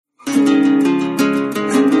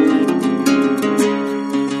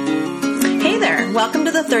Welcome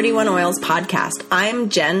to the 31 Oils podcast. I'm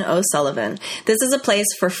Jen O'Sullivan. This is a place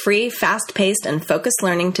for free, fast-paced, and focused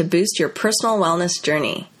learning to boost your personal wellness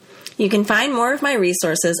journey. You can find more of my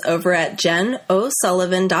resources over at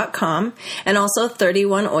jenosullivan.com and also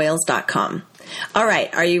 31oils.com. All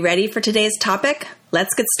right, are you ready for today's topic?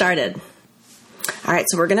 Let's get started. All right,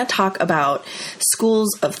 so we're going to talk about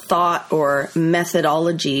schools of thought or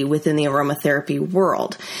methodology within the aromatherapy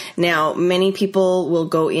world. Now, many people will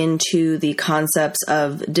go into the concepts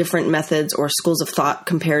of different methods or schools of thought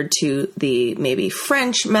compared to the maybe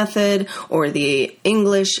French method or the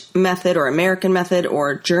English method or American method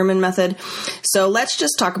or German method. So let's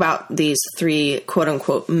just talk about these three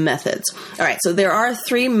quote-unquote methods. All right, so there are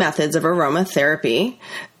three methods of aromatherapy.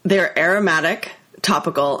 They're aromatic,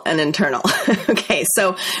 topical, and internal. Okay,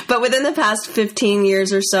 but within the past 15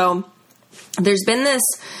 years or so, there's been this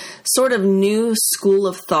sort of new school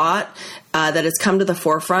of thought that has come to the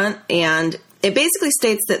forefront, and it basically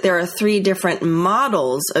states that there are three different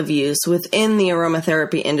models of use within the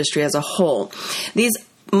aromatherapy industry as a whole. These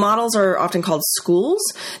models are often called schools.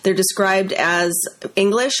 They're described as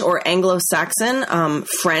English or Anglo-Saxon,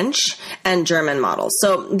 French, and German models.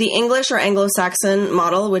 So the English or Anglo-Saxon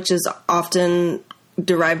model, which is often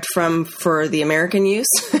derived for the American use,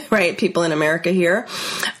 right? People in America here.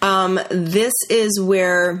 This is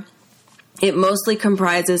where it mostly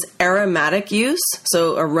comprises aromatic use,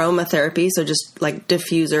 so aromatherapy, so just like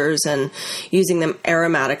diffusers and using them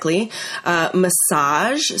aromatically.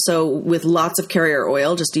 Massage, so with lots of carrier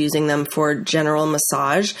oil, just using them for general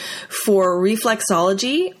massage. For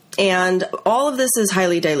reflexology, and all of this is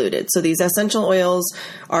highly diluted. So these essential oils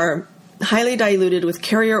are highly diluted with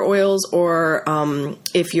carrier oils, or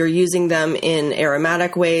if you're using them in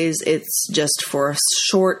aromatic ways, it's just for a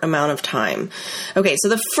short amount of time. Okay, so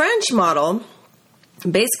the French model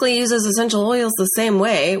basically uses essential oils the same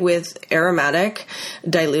way with aromatic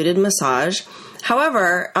diluted massage.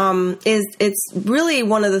 However, it's really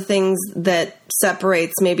one of the things that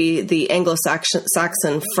separates maybe the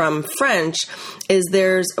Anglo-Saxon from French is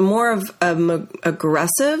there's more of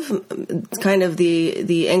aggressive, kind of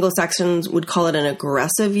the Anglo-Saxons would call it an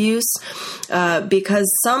aggressive use,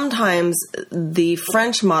 because sometimes the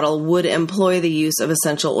French model would employ the use of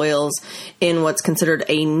essential oils in what's considered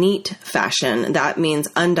a neat fashion. That means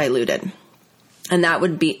undiluted. And that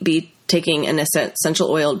would be taking an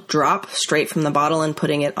essential oil drop straight from the bottle and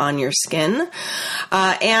putting it on your skin.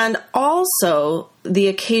 And also the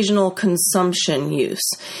occasional consumption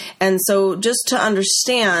use. And so just to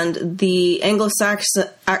understand, the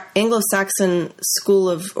Anglo-Saxon school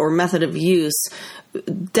of or method of use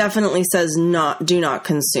definitely says do not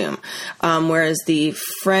consume. Whereas the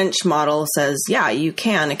French model says, yeah, you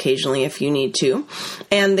can occasionally if you need to.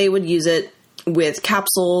 And they would use it with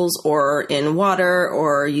capsules or in water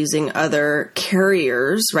or using other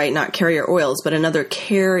carriers, right? Not carrier oils, but another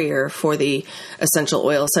carrier for the essential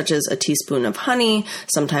oil, such as a teaspoon of honey.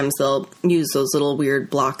 Sometimes they'll use those little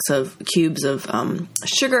weird cubes of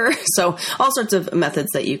sugar. So all sorts of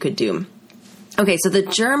methods that you could do. Okay, so the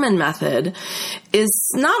German method is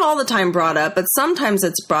not all the time brought up, but sometimes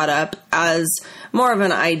it's brought up as more of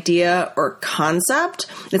an idea or concept.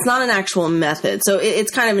 It's not an actual method. So it's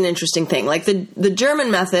kind of an interesting thing. Like the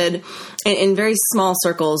German method, in very small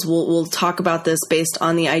circles, we'll talk about this based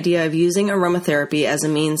on the idea of using aromatherapy as a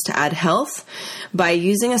means to add health by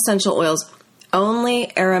using essential oils only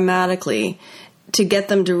aromatically to get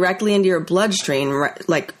them directly into your bloodstream,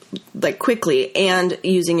 like quickly, and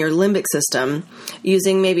using your limbic system,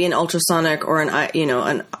 using maybe an ultrasonic or an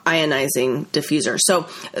ionizing diffuser. So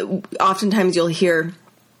oftentimes you'll hear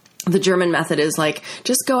the German method is like,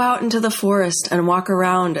 just go out into the forest and walk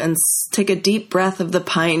around and take a deep breath of the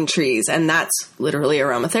pine trees. And that's literally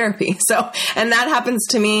aromatherapy. So, and that happens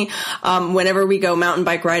to me whenever we go mountain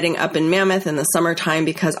bike riding up in Mammoth in the summertime,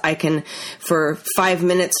 because I can, for 5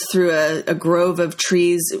 minutes through a grove of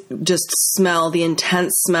trees, just smell the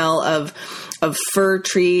intense smell of fir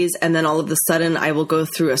trees. And then all of a sudden I will go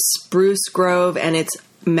through a spruce grove, and it's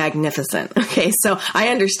magnificent. Okay. So I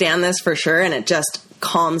understand this for sure. And it just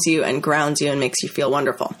calms you and grounds you and makes you feel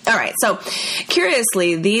wonderful. All right. So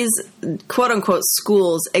curiously, these quote unquote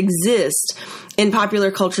schools exist in popular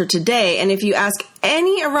culture today. And if you ask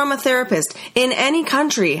any aromatherapist in any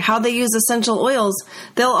country how they use essential oils,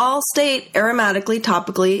 they'll all state aromatically,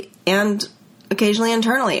 topically, and occasionally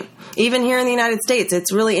internally. Even here in the United States,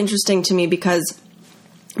 it's really interesting to me because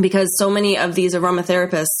so many of these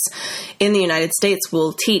aromatherapists in the United States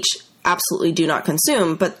will teach absolutely do not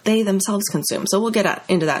consume, but they themselves consume. So we'll get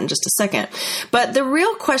into that in just a second. But the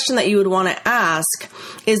real question that you would want to ask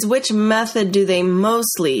is, which method do they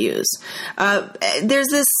mostly use? There's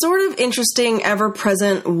this sort of interesting,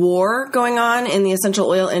 ever-present war going on in the essential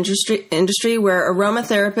oil industry where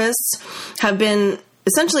aromatherapists have been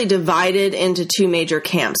essentially divided into two major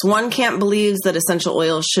camps. One camp believes that essential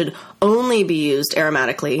oils should only be used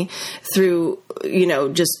aromatically through,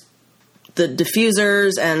 just the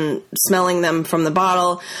diffusers and smelling them from the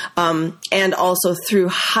bottle, and also through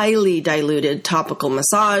highly diluted topical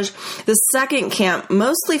massage. The second camp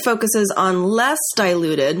mostly focuses on less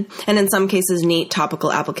diluted and in some cases neat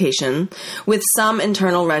topical application with some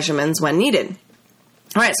internal regimens when needed.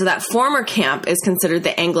 All right, so that former camp is considered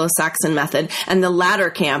the Anglo-Saxon method, and the latter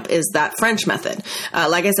camp is that French method.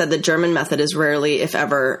 Like I said, the German method is rarely, if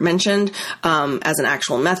ever, mentioned as an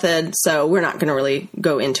actual method, so we're not going to really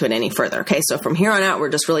go into it any further. Okay, so from here on out, we're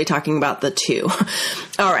just really talking about the two.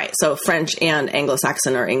 All right, so French and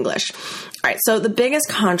Anglo-Saxon or English. All right, so the biggest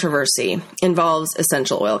controversy involves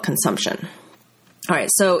essential oil consumption. All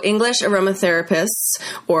right, so English aromatherapists,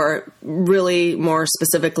 or really more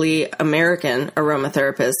specifically American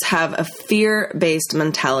aromatherapists, have a fear-based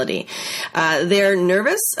mentality. They're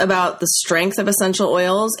nervous about the strength of essential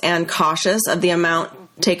oils and cautious of the amount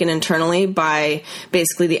taken internally by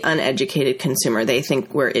basically the uneducated consumer. They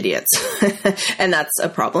think we're idiots, and that's a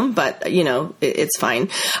problem, but it's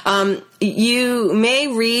fine. You may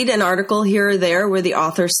read an article here or there where the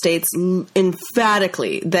author states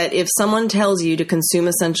emphatically that if someone tells you to consume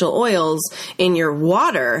essential oils in your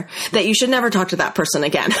water, that you should never talk to that person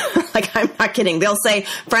again. Like, I'm not kidding. They'll say,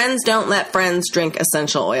 friends don't let friends drink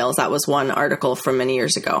essential oils. That was one article from many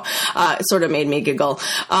years ago. It sort of made me giggle.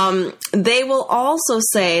 They will also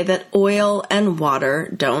say that oil and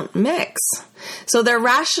water don't mix. So their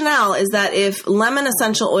rationale is that if lemon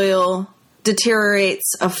essential oil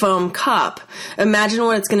deteriorates a foam cup, imagine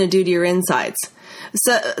what it's going to do to your insides.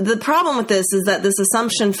 So the problem with this is that this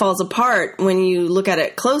assumption falls apart when you look at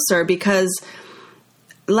it closer, because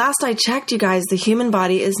last I checked, you guys, the human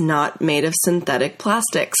body is not made of synthetic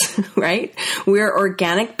plastics, right? We're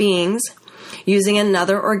organic beings using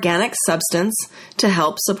another organic substance to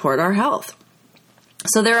help support our health.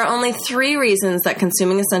 So there are only 3 reasons that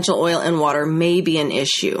consuming essential oil and water may be an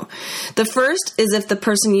issue. The first is if the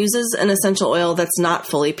person uses an essential oil that's not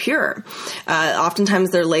fully pure. Oftentimes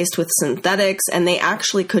they're laced with synthetics, and they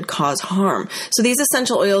actually could cause harm. So these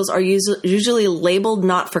essential oils are usually labeled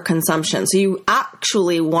not for consumption. So you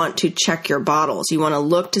actually want to check your bottles. You want to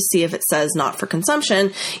look to see if it says not for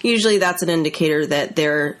consumption. Usually that's an indicator that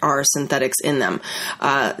there are synthetics in them.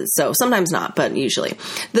 So sometimes not, but usually.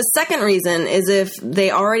 The second reason is if they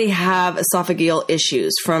already have esophageal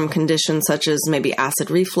issues from conditions such as maybe acid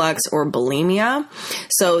reflux or bulimia.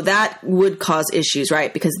 So that would cause issues,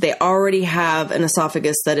 right? Because they already have an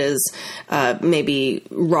esophagus that is maybe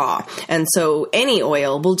raw. And so any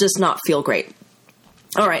oil will just not feel great.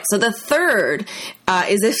 All right, so the third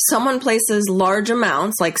is if someone places large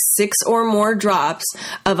amounts, like 6 or more drops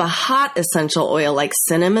of a hot essential oil like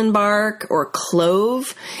cinnamon bark or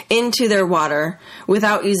clove into their water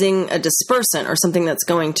without using a dispersant or something that's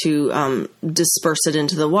going to disperse it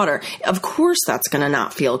into the water. Of course, that's going to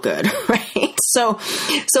not feel good, right? So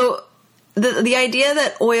the idea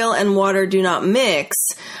that oil and water do not mix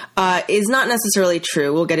is not necessarily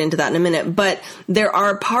true. We'll get into that in a minute. But there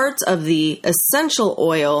are parts of the essential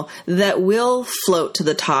oil that will float to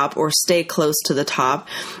the top or stay close to the top.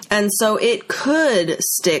 And so it could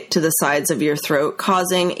stick to the sides of your throat,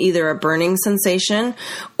 causing either a burning sensation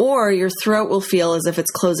or your throat will feel as if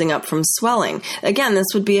it's closing up from swelling. Again, this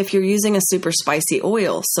would be if you're using a super spicy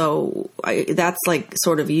oil. So that's like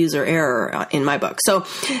sort of user error in my book. So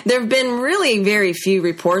there have been really very few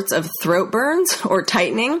reports of throat burns or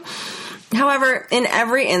tightening. However, in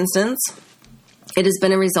every instance, it has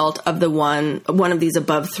been a result of the one of these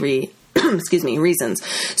above 3 reasons.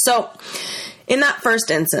 So in that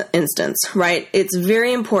first instance, right, it's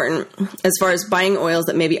very important as far as buying oils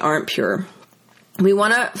that maybe aren't pure. We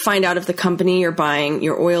want to find out if the company you're buying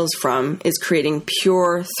your oils from is creating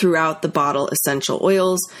pure throughout the bottle essential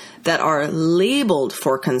oils that are labeled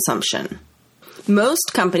for consumption.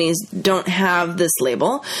 Most companies don't have this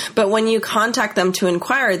label, but when you contact them to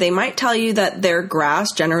inquire, they might tell you that their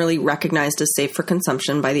grass generally recognized as safe for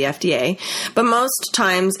consumption by the FDA, but most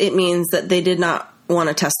times it means that they did not want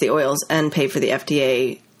to test the oils and pay for the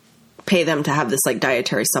FDA pay them to have this like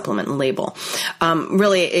dietary supplement label.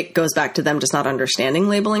 Really, it goes back to them just not understanding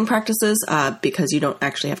labeling practices because you don't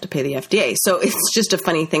actually have to pay the FDA. So it's just a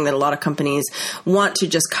funny thing that a lot of companies want to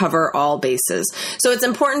just cover all bases. So it's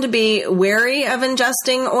important to be wary of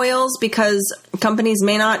ingesting oils because companies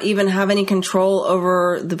may not even have any control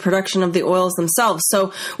over the production of the oils themselves.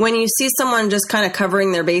 So when you see someone just kind of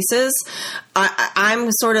covering their bases,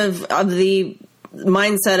 I'm sort of the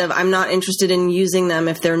mindset of I'm not interested in using them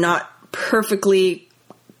if they're not perfectly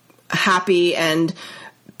happy and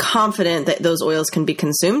confident that those oils can be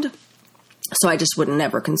consumed. So I just would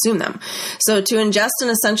never consume them. So to ingest an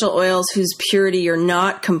essential oils whose purity you're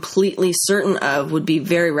not completely certain of would be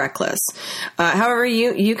very reckless. However,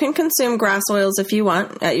 you can consume grass oils if you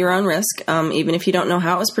want at your own risk, even if you don't know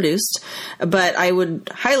how it was produced. But I would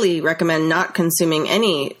highly recommend not consuming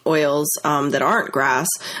any oils that aren't grass.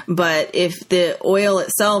 But if the oil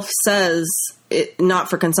itself says not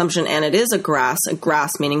for consumption and it is a grass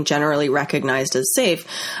meaning generally recognized as safe,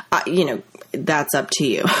 that's up to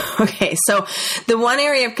you. Okay, so the one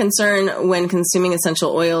area of concern when consuming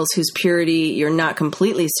essential oils whose purity you're not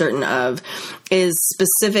completely certain of is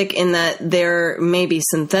specific in that there may be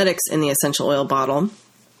synthetics in the essential oil bottle,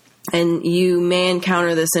 and you may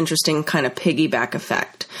encounter this interesting kind of piggyback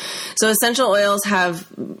effect. So essential oils have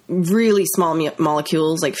really small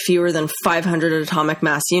molecules, like fewer than 500 atomic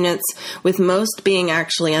mass units, with most being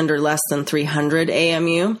actually under less than 300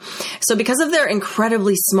 AMU. So because of their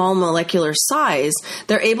incredibly small molecular size,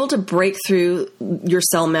 they're able to break through your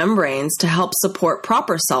cell membranes to help support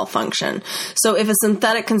proper cell function. So if a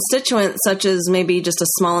synthetic constituent, such as maybe just a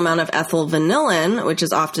small amount of ethyl vanillin, which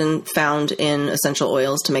is often found in essential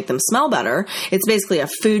oils to make them smell better, it's basically a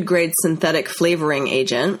food-grade synthetic flavoring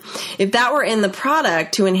agent. If that were in the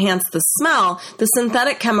product to enhance the smell, the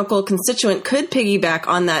synthetic chemical constituent could piggyback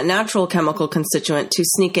on that natural chemical constituent to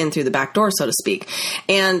sneak in through the back door, so to speak.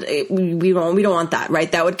 And we don't want that,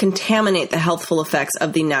 right? That would contaminate the healthful effects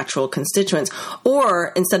of the natural constituents.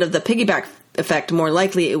 Or instead of the piggyback effect, more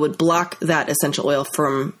likely it would block that essential oil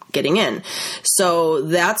from getting in. So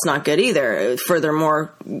that's not good either.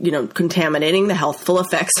 Furthermore, contaminating the healthful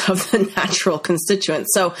effects of the natural constituents.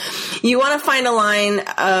 So you want to find a line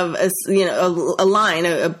of,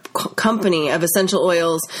 a company of essential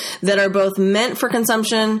oils that are both meant for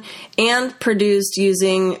consumption and produced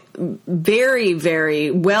using very,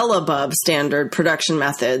 very well above standard production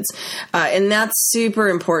methods. And that's super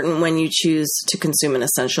important when you choose to consume an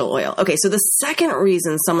essential oil. Okay, so the second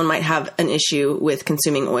reason someone might have an issue with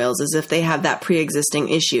consuming oils is if they have that pre-existing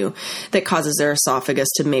issue that causes their esophagus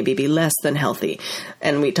to maybe be less than healthy.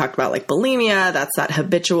 And we talked about like bulimia, that's that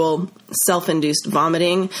habitual self-induced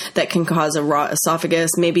vomiting that can cause a raw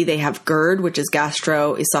esophagus. Maybe they have GERD, which is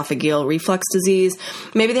gastroesophageal reflux disease.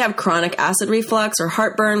 Maybe they have chronic acid reflux or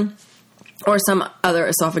heartburn, or some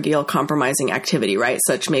other esophageal compromising activity, right?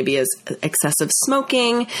 Such maybe as excessive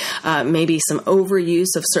smoking, maybe some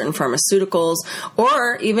overuse of certain pharmaceuticals,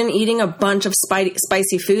 or even eating a bunch of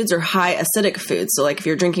spicy foods or high acidic foods. So like if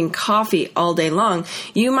you're drinking coffee all day long,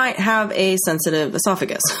 you might have a sensitive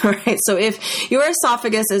esophagus, right? So if your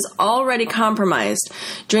esophagus is already compromised,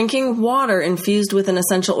 drinking water infused with an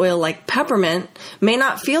essential oil like peppermint may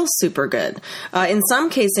not feel super good. In some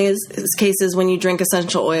cases, when you drink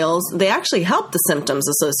essential oils, they actually help the symptoms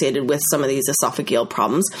associated with some of these esophageal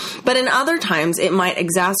problems, but in other times it might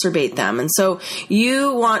exacerbate them. And so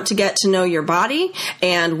you want to get to know your body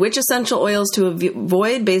and which essential oils to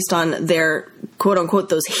avoid based on their quote unquote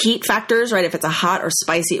those heat factors, right? If it's a hot or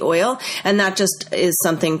spicy oil, and that just is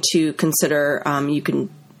something to consider. You can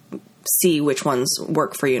see which ones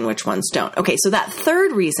work for you and which ones don't. Okay, so that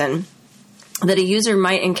third reason that a user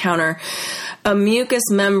might encounter a mucous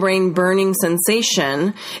membrane burning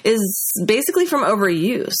sensation is basically from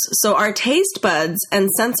overuse. So our taste buds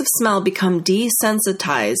and sense of smell become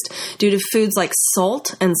desensitized due to foods like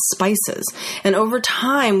salt and spices. And over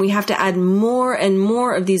time, we have to add more and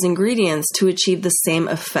more of these ingredients to achieve the same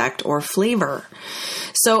effect or flavor.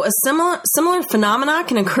 So a similar phenomena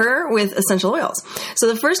can occur with essential oils. So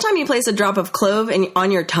the first time you place a drop of clove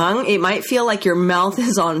on your tongue, it might feel like your mouth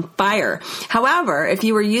is on fire. However, if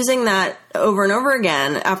you were using that over and over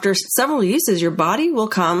again, after several uses, your body will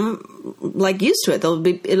come like used to it.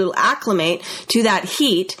 It'll acclimate to that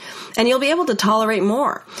heat, and you'll be able to tolerate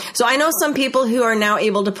more. So I know some people who are now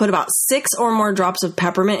able to put about 6 or more drops of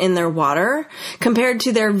peppermint in their water compared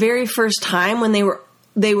to their very first time when they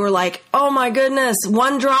were like, oh my goodness,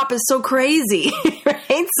 1 drop is so crazy, right?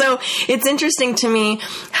 right? So it's interesting to me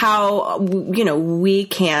how, we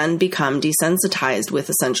can become desensitized with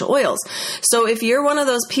essential oils. So if you're one of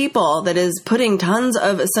those people that is putting tons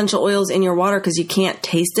of essential oils in your water because you can't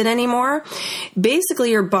taste it anymore,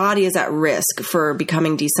 basically your body is at risk for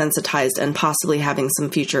becoming desensitized and possibly having some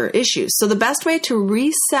future issues. So the best way to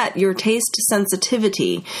reset your taste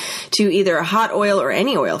sensitivity to either a hot oil or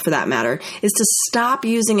any oil for that matter is to stop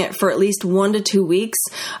using it for at least 1 to 2 weeks.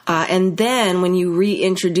 And then when you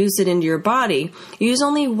reintroduce it into your body, use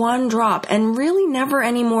only 1 drop and really never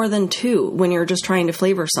any more than 2 when you're just trying to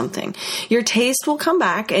flavor something. Your taste will come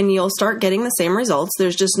back and you'll start getting the same results.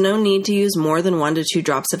 There's just no need to use more than 1 to 2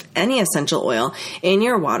 drops of any essential oil in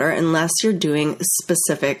your water unless you're doing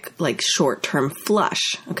specific, like short-term flush.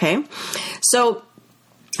 Okay. So,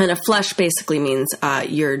 and a flush basically means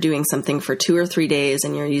you're doing something for 2 or 3 days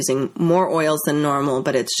and you're using more oils than normal,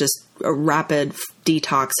 but it's just a rapid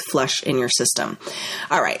detox flush in your system.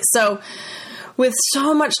 All right. So with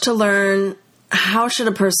so much to learn, how should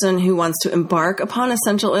a person who wants to embark upon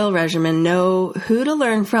essential oil regimen know who to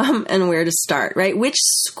learn from and where to start, right? Which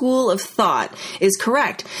school of thought is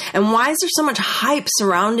correct? And why is there so much hype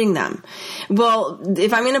surrounding them? Well,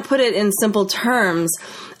 if I'm going to put it in simple terms,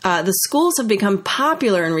 the schools have become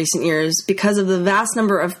popular in recent years because of the vast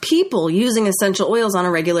number of people using essential oils on a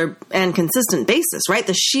regular and consistent basis, right?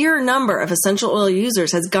 The sheer number of essential oil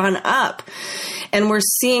users has gone up, and we're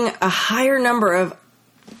seeing a higher number of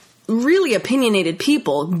really opinionated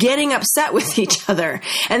people getting upset with each other.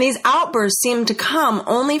 And these outbursts seem to come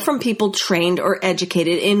only from people trained or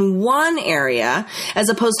educated in one area as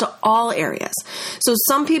opposed to all areas. So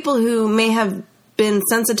some people who may have been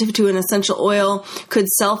sensitive to an essential oil could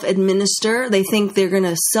self-administer. They think they're going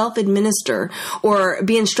to self-administer or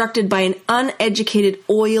be instructed by an uneducated,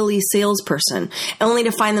 oily salesperson, only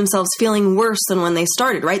to find themselves feeling worse than when they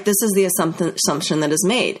started, right? This is the assumption that is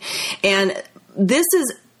made. And this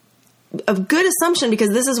is a good assumption because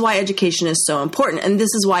this is why education is so important. And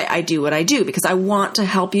this is why I do what I do, because I want to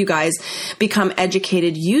help you guys become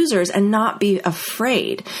educated users and not be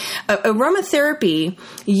afraid. Aromatherapy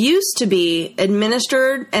used to be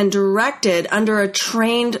administered and directed under a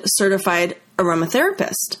trained, certified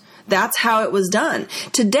aromatherapist. That's how it was done.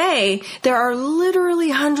 Today, there are literally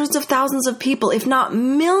hundreds of thousands of people, if not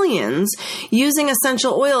millions, using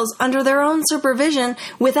essential oils under their own supervision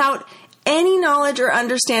without any knowledge or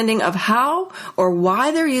understanding of how or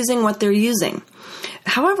why they're using what they're using.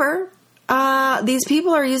 However, these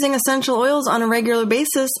people are using essential oils on a regular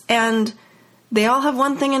basis, and they all have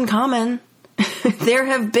one thing in common. There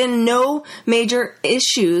have been no major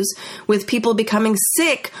issues with people becoming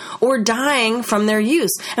sick or dying from their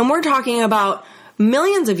use. And we're talking about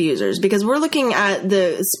millions of users because we're looking at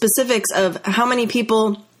the specifics of how many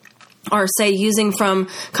people are, say, using from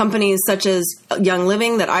companies such as Young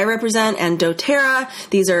Living that I represent and doTERRA.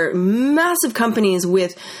 These are massive companies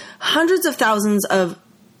with hundreds of thousands of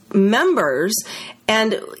members.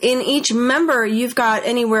 And in each member, you've got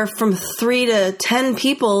anywhere from 3 to 10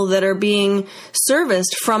 people that are being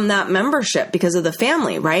serviced from that membership because of the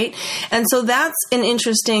family, right? And so that's an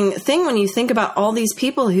interesting thing when you think about all these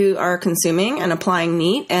people who are consuming and applying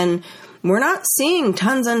NEAT, and we're not seeing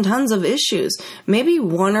tons and tons of issues. Maybe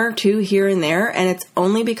 1 or 2 here and there, and it's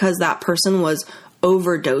only because that person was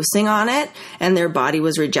overdosing on it and their body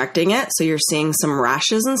was rejecting it. So you're seeing some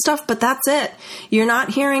rashes and stuff, but that's it. You're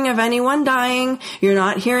not hearing of anyone dying. You're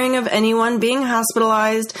not hearing of anyone being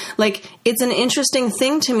hospitalized. Like, it's an interesting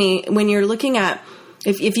thing to me when you're looking at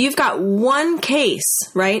if you've got one case,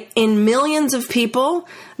 right, in millions of people,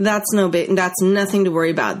 that's that's nothing to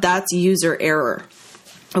worry about. That's user error.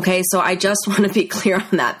 Okay, so I just want to be clear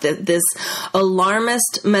on that this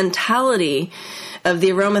alarmist mentality of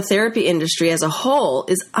the aromatherapy industry as a whole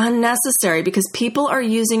is unnecessary because people are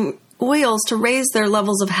using oils to raise their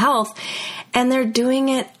levels of health, and they're doing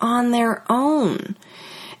it on their own.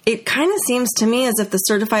 It kind of seems to me as if the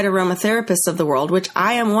certified aromatherapists of the world, which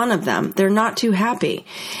I am one of them, they're not too happy.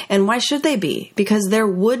 And why should they be? Because their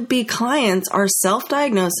would-be clients are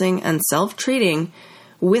self-diagnosing and self-treating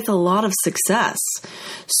with a lot of success.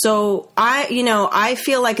 So I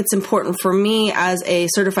feel like it's important for me as a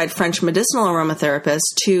certified French medicinal aromatherapist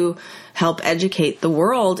to help educate the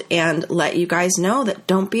world and let you guys know that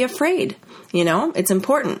don't be afraid. It's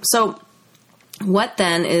important. So what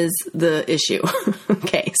then is the issue?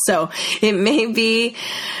 Okay, so it may be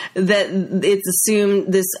that it's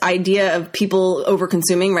assumed this idea of people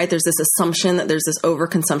overconsuming, right? There's this assumption that there's this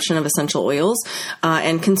overconsumption of essential oils,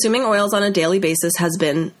 and consuming oils on a daily basis has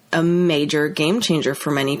been a major game changer for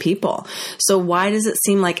many people. So why does it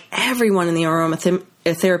seem like everyone in the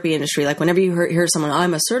therapy industry, like whenever you hear someone,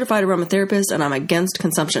 I'm a certified aromatherapist and I'm against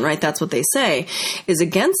consumption, right? That's what they say is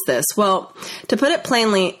against this. Well, to put it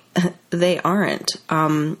plainly, they aren't.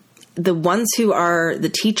 The ones who are the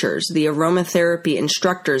teachers, the aromatherapy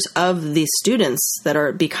instructors of the students that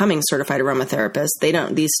are becoming certified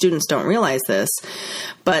aromatherapists, these students don't realize this,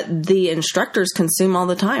 but the instructors consume all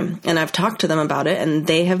the time. And I've talked to them about it and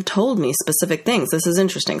they have told me specific things. This is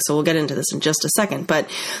interesting. So we'll get into this in just a second. But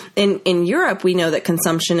in Europe, we know that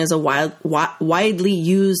consumption is a widely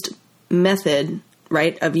used method,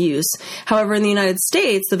 right, of use. However, in the United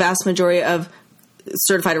States, the vast majority of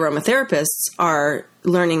certified aromatherapists are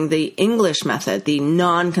learning the English method, the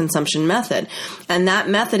non-consumption method. And that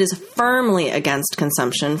method is firmly against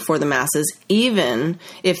consumption for the masses, even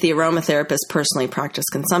if the aromatherapist personally practice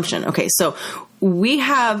consumption. Okay, so we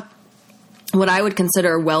have what I would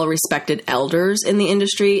consider well-respected elders in the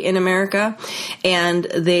industry in America, and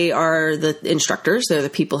they are the instructors. They're the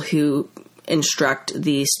people who instruct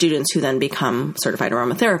the students who then become certified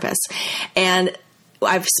aromatherapists. And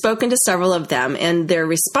I've spoken to several of them, and their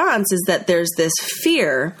response is that there's this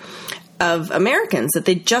fear of Americans that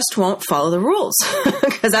they just won't follow the rules.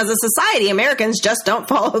 Because as a society, Americans just don't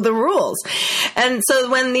follow the rules. And so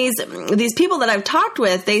when these people that I've talked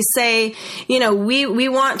with, they say, we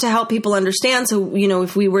want to help people understand. So,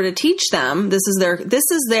 if we were to teach them, this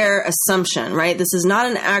is their assumption, right? This is not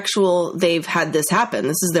an actual, they've had this happen.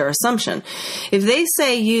 This is their assumption. If they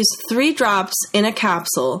say use 3 drops in a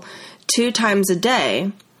capsule 2 times a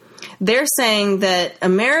day, they're saying that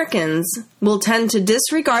Americans will tend to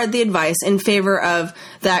disregard the advice in favor of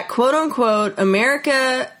that quote unquote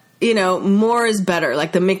America, more is better,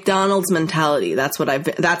 like the McDonald's mentality.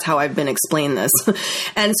 That's how I've been explained this.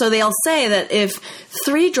 And so they'll say that if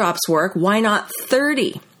 3 drops work, why not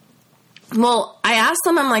 30? Well, I asked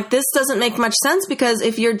them, I'm like, this doesn't make much sense, because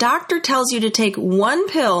if your doctor tells you to take 1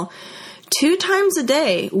 pill 2 times a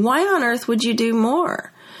day, why on earth would you do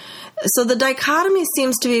more? So the dichotomy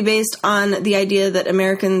seems to be based on the idea that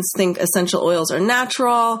Americans think essential oils are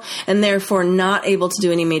natural and therefore not able to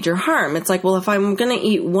do any major harm. It's like, well, if I'm going to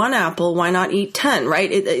eat 1 apple, why not eat 10,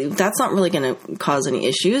 right? That's not really going to cause any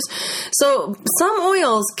issues. So some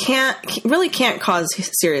oils can't cause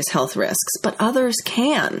serious health risks, but others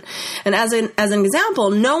can. And as an example,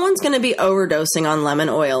 no one's going to be overdosing on lemon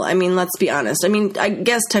oil. I mean, let's be honest. I mean, I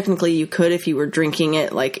guess technically you could if you were drinking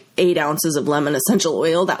it like 8 ounces of lemon essential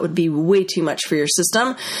oil. That would be way too much for your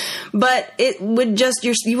system, but it would just,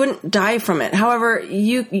 you wouldn't die from it. However,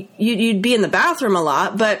 you'd be in the bathroom a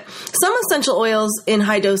lot, but some essential oils in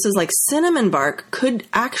high doses like cinnamon bark could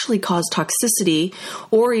actually cause toxicity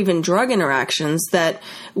or even drug interactions that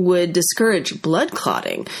would discourage blood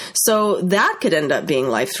clotting. So that could end up being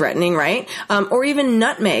life-threatening, right? Or even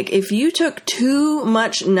nutmeg. If you took too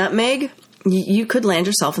much nutmeg, you could land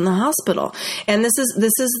yourself in the hospital. And this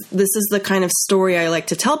is the kind of story I like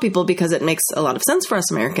to tell people because it makes a lot of sense for us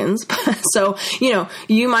Americans. So,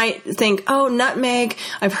 you might think, oh, nutmeg,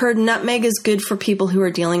 I've heard nutmeg is good for people who are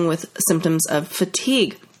dealing with symptoms of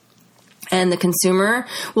fatigue. And the consumer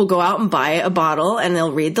will go out and buy a bottle and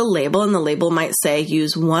they'll read the label, and the label might say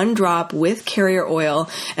use 1 drop with carrier oil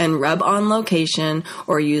and rub on location,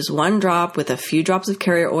 or use 1 drop with a few drops of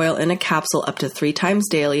carrier oil in a capsule up to 3 times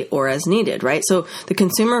daily or as needed, right? So the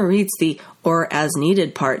consumer reads the or as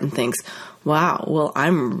needed part and thinks, wow, well,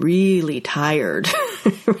 I'm really tired,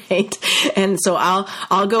 right? And so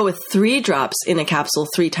I'll go with 3 drops in a capsule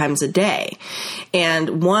 3 times a day.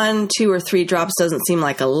 And 1, 2, or 3 drops doesn't seem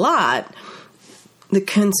like a lot. The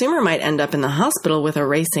consumer might end up in the hospital with a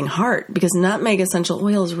racing heart because nutmeg essential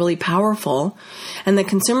oil is really powerful. And the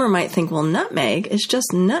consumer might think, well, nutmeg is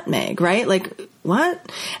just nutmeg, right? Like,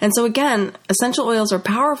 what? And so again, essential oils are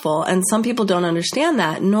powerful, and some people don't understand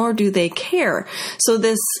that, nor do they care. So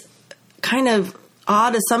this kind of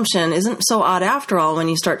odd assumption isn't so odd after all when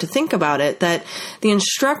you start to think about it, that the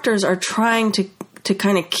instructors are trying to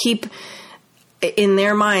kind of keep in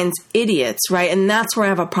their minds idiots, right? And that's where I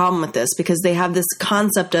have a problem with this, because they have this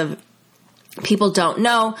concept of people don't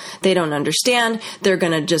know, they don't understand, they're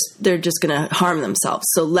just going to harm themselves.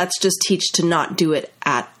 So let's just teach to not do it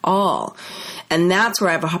at all. And that's where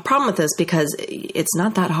I have a problem with this, because it's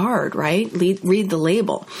not that hard, right? Read the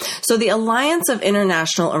label. So the Alliance of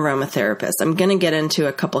International Aromatherapists, I'm going to get into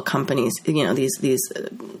a couple companies, these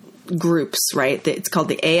groups, right? It's called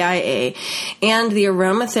the AIA, and the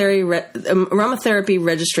Aromatherapy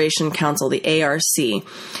Registration Council, the ARC.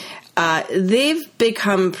 they've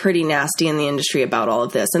become pretty nasty in the industry about all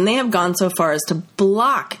of this. And they have gone so far as to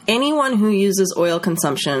block anyone who uses oil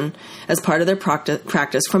consumption as part of their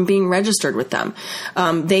practice from being registered with them.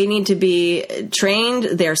 They need to be trained.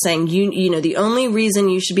 They're saying, the only reason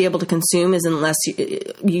you should be able to consume is unless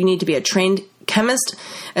you need to be a trained chemist,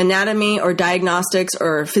 anatomy or diagnostics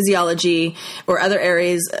or physiology or other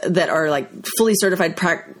areas that are like fully certified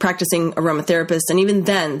practicing aromatherapists. And even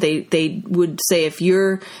then they would say, if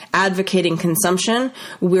you're advocating consumption,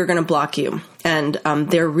 we're going to block you. And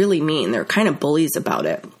they're really mean. They're kind of bullies about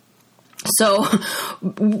it. So,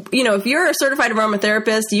 if you're a certified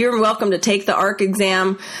aromatherapist, you're welcome to take the ARC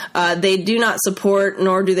exam. They do not support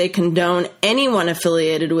nor do they condone anyone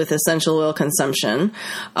affiliated with essential oil consumption.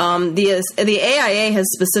 The AIA has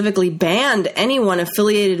specifically banned anyone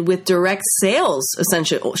affiliated with direct sales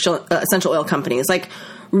essential oil companies. Like,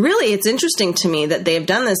 really, it's interesting to me that they have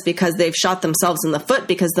done this because they've shot themselves in the foot,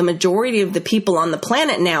 because the majority of the people on the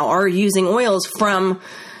planet now are using oils from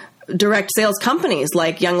direct sales companies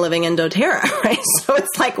like Young Living and doTERRA, right? So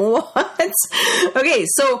it's like, what? Okay,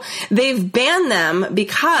 so they've banned them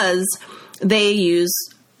because they use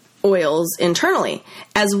oils internally,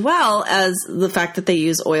 as well as the fact that they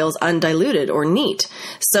use oils undiluted or neat.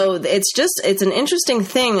 So it's an interesting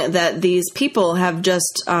thing that these people have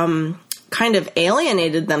just kind of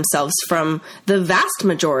alienated themselves from the vast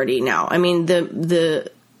majority now. I mean, the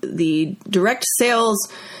direct sales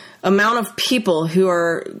amount of people who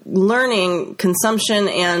are learning consumption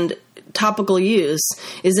and topical use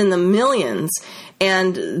is in the millions,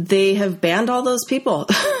 and they have banned all those people.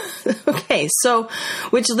 Okay, so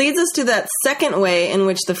which leads us to that second way in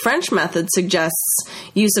which the French method suggests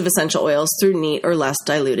use of essential oils through neat or less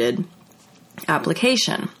diluted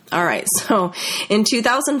application. All right. So in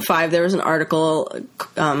 2005, there was an article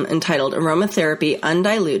entitled Aromatherapy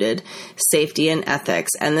Undiluted, Safety and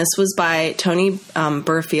Ethics. And this was by Tony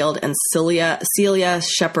Burfield and Celia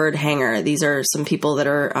Shepard Hanger. These are some people that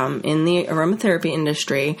are in the aromatherapy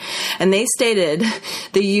industry. And they stated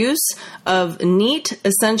the use of neat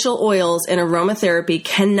essential oils in aromatherapy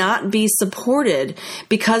cannot be supported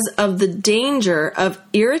because of the danger of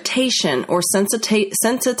irritation or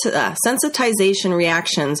sensitization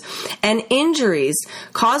reactions and injuries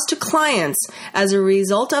caused to clients as a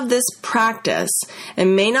result of this practice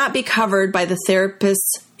and may not be covered by the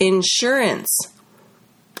therapist's insurance.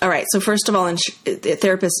 All right. So first of all,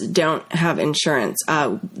 therapists don't have insurance.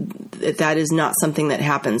 That is not something that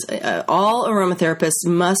happens. All aromatherapists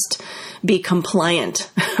must be compliant.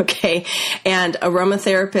 Okay. And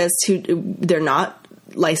aromatherapists they're not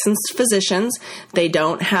licensed physicians. They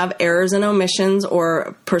don't have errors and omissions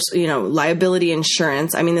or, liability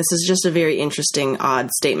insurance. I mean, this is just a very interesting,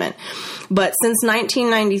 odd statement. But since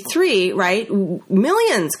 1993, right,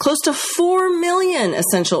 millions, close to 4 million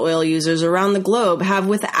essential oil users around the globe have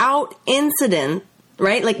without incident,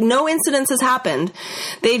 right? Like no incidents has happened.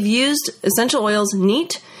 They've used essential oils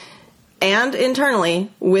neat and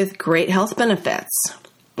internally with great health benefits.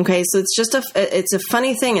 Okay, so it's a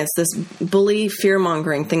funny thing. It's this bully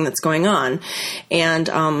fear-mongering thing that's going on, and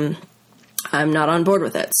I'm not on board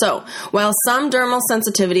with it. So while some dermal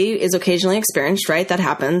sensitivity is occasionally experienced, right, that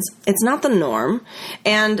happens, it's not the norm.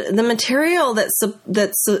 And the material that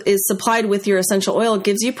is supplied with your essential oil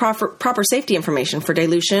gives you proper safety information for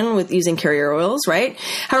dilution with using carrier oils, right?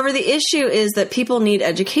 However, the issue is that people need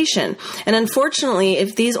education. And unfortunately,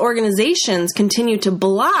 if these organizations continue to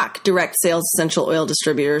block direct sales essential oil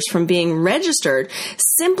distributors from being registered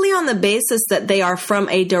simply on the basis that they are from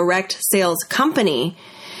a direct sales company,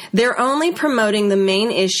 they're only promoting the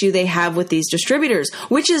main issue they have with these distributors,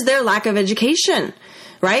 which is their lack of education,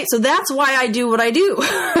 right? So that's why I do what I do,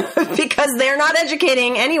 because they're not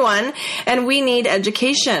educating anyone, and we need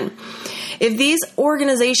education. If these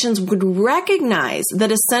organizations would recognize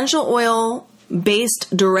that essential oil-based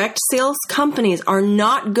direct sales companies are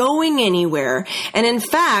not going anywhere, and in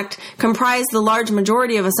fact comprise the large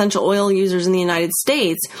majority of essential oil users in the United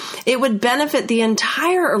States, it would benefit the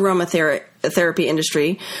entire aromatherapy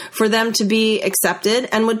industry for them to be accepted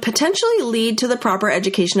and would potentially lead to the proper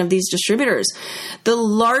education of these distributors. The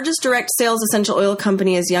largest direct sales essential oil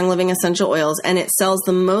company is Young Living Essential Oils, and it sells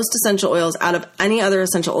the most essential oils out of any other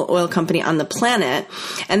essential oil company on the planet.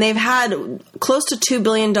 And they've had close to $2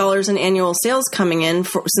 billion in annual sales coming in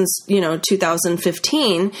since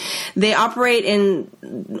 2015. They operate in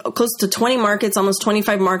close to 20 markets, almost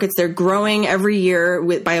 25 markets. They're growing every year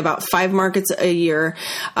by about 5 markets a year.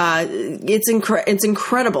 it's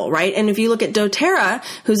incredible, right? And if you look at doTERRA,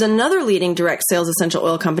 who's another leading direct sales essential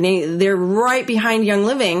oil company, they're right behind Young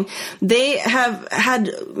Living. They have had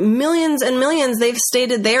millions and millions. They've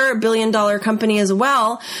stated they're $1 billion company as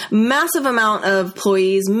well. Massive amount of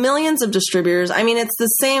employees, millions of distributors. I mean, it's the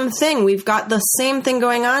same thing. We've got the same thing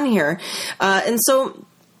going on here. And so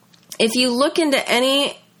if you look into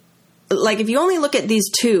if you only look at these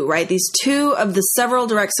two, right, these two of the several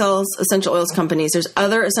direct sales essential oils companies, there's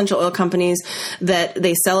other essential oil companies that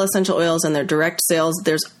they sell essential oils and they're direct sales.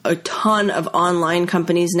 There's a ton of online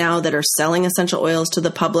companies now that are selling essential oils to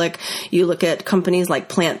the public. You look at companies like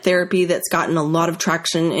Plant Therapy that's gotten a lot of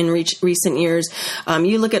traction in recent years.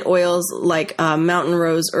 You look at oils like Mountain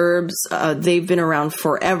Rose Herbs. They've been around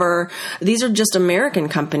forever. These are just American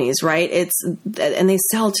companies, right? And they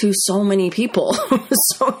sell to so many people.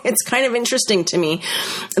 So it's kind of interesting to me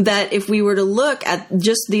that if we were to look at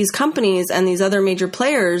just these companies and these other major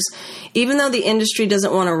players, even though the industry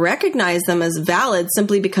doesn't want to recognize them as valid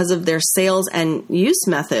simply because of their sales and use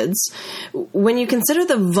methods, when you consider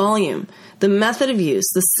the volume, the method of use,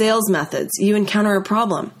 the sales methods, you encounter a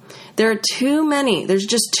problem. There's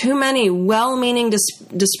just too many well-meaning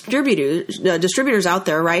distributors out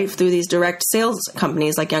there, right, through these direct sales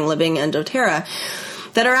companies like Young Living and doTERRA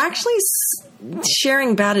that are actually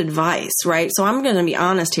sharing bad advice, right? So I'm going to be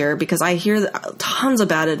honest here because I hear tons of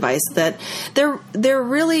bad advice that they're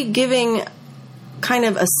really giving kind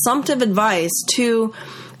of assumptive advice to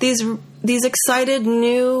these excited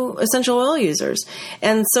new essential oil users.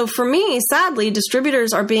 And so for me, sadly,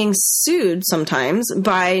 distributors are being sued sometimes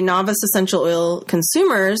by novice essential oil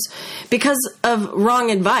consumers because of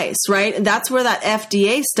wrong advice, right? That's where that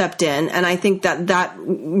FDA stepped in. And I think that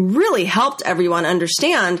really helped everyone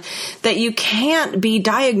understand that you can't be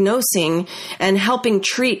diagnosing and helping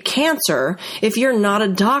treat cancer if you're not a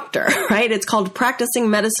doctor, right? It's called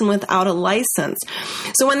practicing medicine without a license.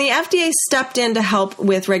 So when the FDA stepped in to help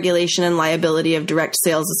with regulation and liability of direct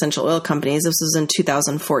sales essential oil companies, this was in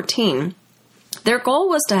 2014, their goal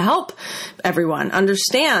was to help everyone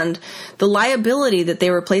understand the liability that they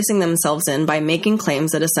were placing themselves in by making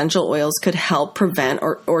claims that essential oils could help prevent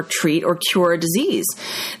or treat or cure a disease.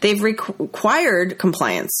 They've required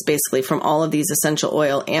compliance basically from all of these essential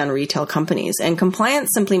oil and retail companies. And compliance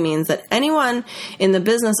simply means that anyone in the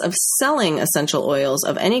business of selling essential oils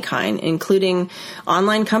of any kind, including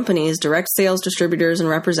online companies, direct sales distributors and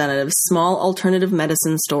representatives, small alternative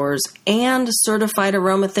medicine stores, and certified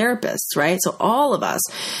aromatherapists, right? So all of us,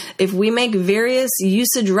 if we make various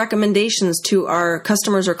usage recommendations to our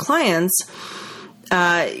customers or clients,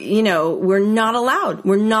 we're not allowed.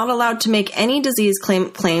 We're not allowed to make any disease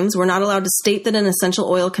claims. We're not allowed to state that an essential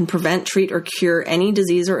oil can prevent, treat, or cure any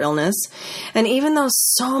disease or illness. And even though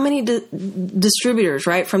so many distributors,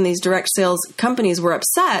 right, from these direct sales companies were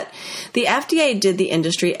upset, the FDA did the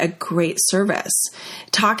industry a great service.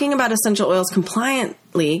 Talking about essential oils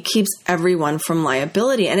compliantly keeps everyone from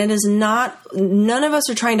liability. And it is not, none of us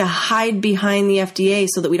are trying to hide behind the FDA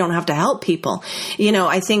so that we don't have to help people.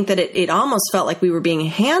 I think that it almost felt like we were being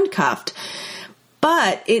handcuffed,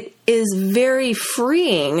 but it is very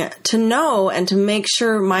freeing to know and to make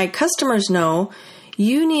sure my customers know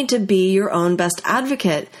you need to be your own best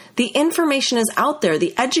advocate. The information is out there.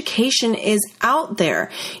 The education is out there.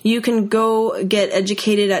 You can go get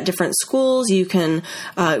educated at different schools. You can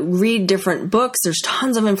read different books. There's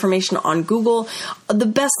tons of information on Google. The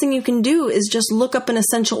best thing you can do is just look up an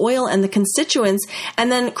essential oil and the constituents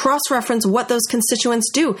and then cross-reference what those constituents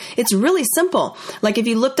do. It's really simple. Like if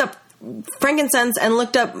you looked up frankincense and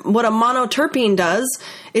looked up what a monoterpene does,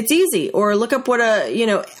 it's easy. Or look up what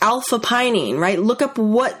alpha pinene, right? Look up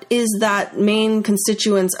what is that main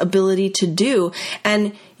constituent's ability to do,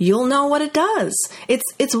 and you'll know what it does.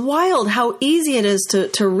 It's wild how easy it is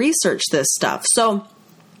to research this stuff. So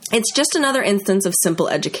it's just another instance of simple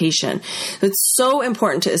education. It's so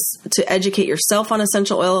important to educate yourself on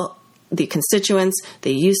essential oil, the constituents,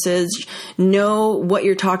 the usage, know what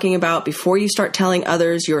you're talking about before you start telling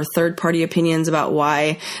others your third-party opinions about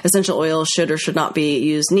why essential oils should or should not be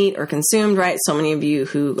used neat or consumed, right? So many of you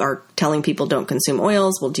who are telling people don't consume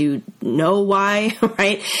oils, well, do you know why,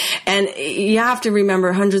 right? And you have to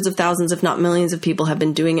remember hundreds of thousands, if not millions of people have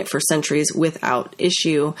been doing it for centuries without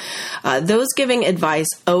issue. Those giving advice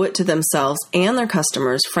owe it to themselves and their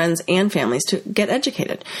customers, friends, and families to get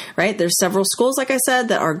educated, right? There's several schools, like I said,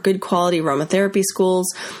 that are good quality aromatherapy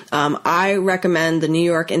schools. I recommend the New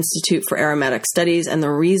York Institute for Aromatic Studies, and the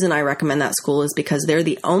reason I recommend that school is because they're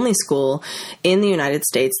the only school in the United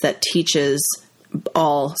States that teaches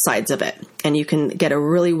all sides of it, and you can get a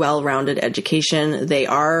really well-rounded education. They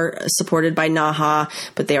are supported by NAHA,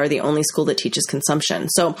 but they are the only school that teaches consumption.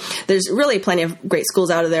 So there's really plenty of great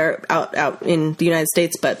schools out in the United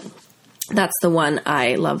States, but that's the one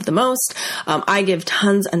I love the most. I give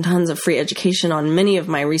tons and tons of free education on many of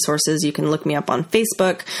my resources. You can look me up on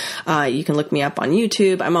Facebook. You can look me up on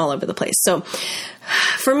YouTube. I'm all over the place. So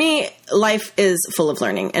for me, life is full of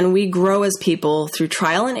learning, and we grow as people through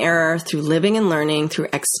trial and error, through living and learning, through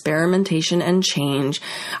experimentation and change.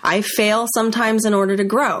 I fail sometimes in order to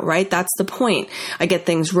grow, right? That's the point. I get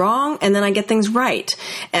things wrong, and then I get things right.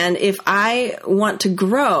 And if I want to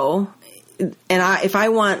grow, and if I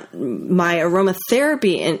want my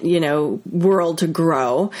aromatherapy, world to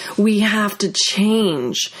grow, we have to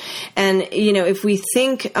change. And, if we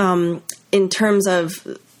think in terms of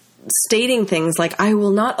stating things like, I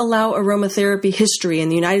will not allow aromatherapy history in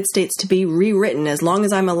the United States to be rewritten as long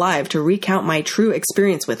as I'm alive to recount my true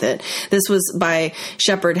experience with it. This was by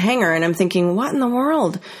Shepard Hanger, and I'm thinking, what in the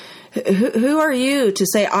world? Who are you to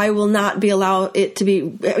say I will not be allowed it to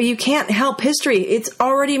be? You can't help history. It's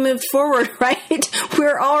already moved forward, right?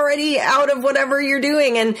 We're already out of whatever you're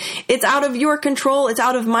doing, and it's out of your control. It's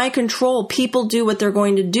out of my control. People do what they're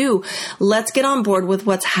going to do. Let's get on board with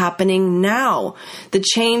what's happening now. The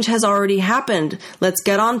change has already happened. Let's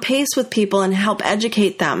get on pace with people and help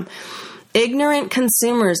educate them. Ignorant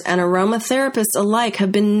consumers and aromatherapists alike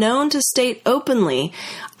have been known to state openly,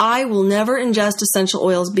 I will never ingest essential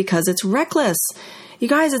oils because it's reckless. You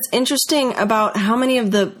guys, it's interesting about how many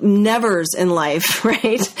of the nevers in life,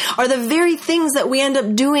 right, are the very things that we end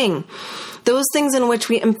up doing. Those things in which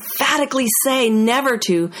we emphatically say never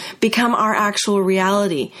to become our actual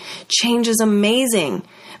reality. Change is amazing.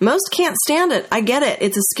 Most can't stand it. I get it.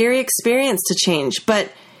 It's a scary experience to change,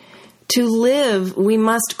 but to live, we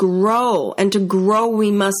must grow, and to grow,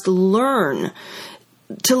 we must learn.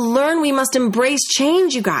 To learn, we must embrace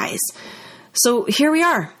change, you guys. So here we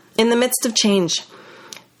are, in the midst of change.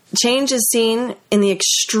 Change is seen in the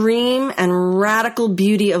extreme and radical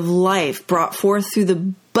beauty of life brought forth through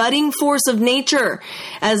the budding force of nature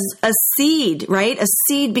as a seed, right? A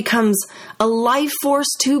seed becomes a life force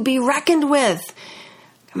to be reckoned with.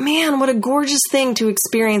 Man, what a gorgeous thing to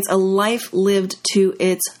experience a life lived to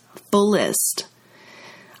its fullest.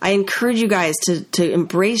 I encourage you guys to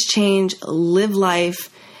embrace change, live life,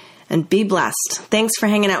 and be blessed. Thanks for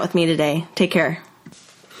hanging out with me today. Take care.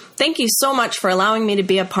 Thank you so much for allowing me to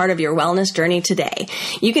be a part of your wellness journey today.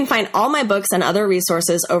 You can find all my books and other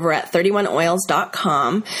resources over at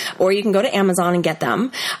 31oils.com, or you can go to Amazon and get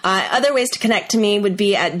them. Other ways to connect to me would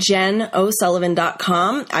be at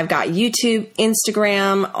jenosullivan.com. I've got YouTube,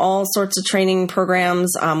 Instagram, all sorts of training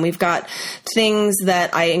programs. We've got things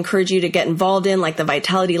that I encourage you to get involved in, like the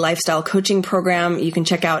Vitality Lifestyle Coaching Program. You can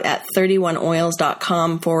check out at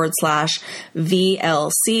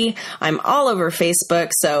 31oils.com/VLC. I'm all over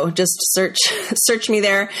Facebook, so just search me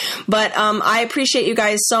there. But I appreciate you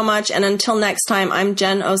guys so much. And until next time, I'm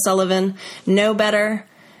Jen O'Sullivan. Know better,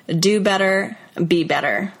 do better, be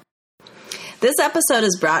better. This episode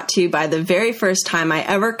is brought to you by the very first time I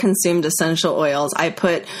ever consumed essential oils. I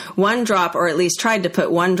put 1 drop, or at least tried to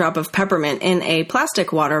put 1 drop of peppermint in a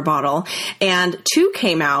plastic water bottle, and 2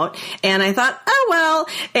 came out, and I thought, oh well,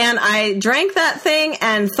 and I drank that thing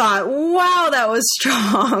and thought, wow, that was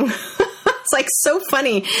strong. It's like so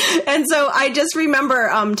funny. And so I just remember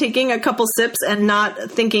taking a couple sips and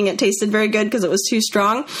not thinking it tasted very good because it was too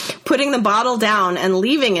strong, putting the bottle down and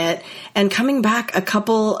leaving it, and coming back a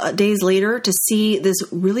couple days later to see this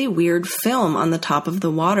really weird film on the top of the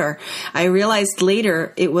water. I realized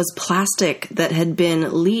later it was plastic that had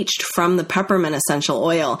been leached from the peppermint essential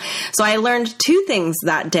oil. So I learned 2 things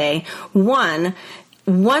that day. 1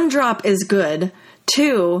 drop is good.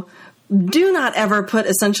 2, do not ever put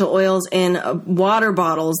essential oils in water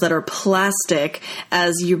bottles that are plastic,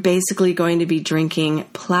 as you're basically going to be drinking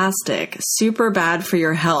plastic. Super bad for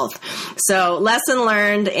your health. So lesson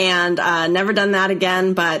learned, and never done that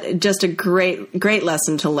again, but just a great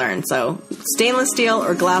lesson to learn. So stainless steel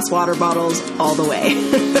or glass water bottles all the way.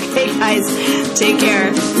 Okay, guys, take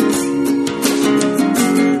care.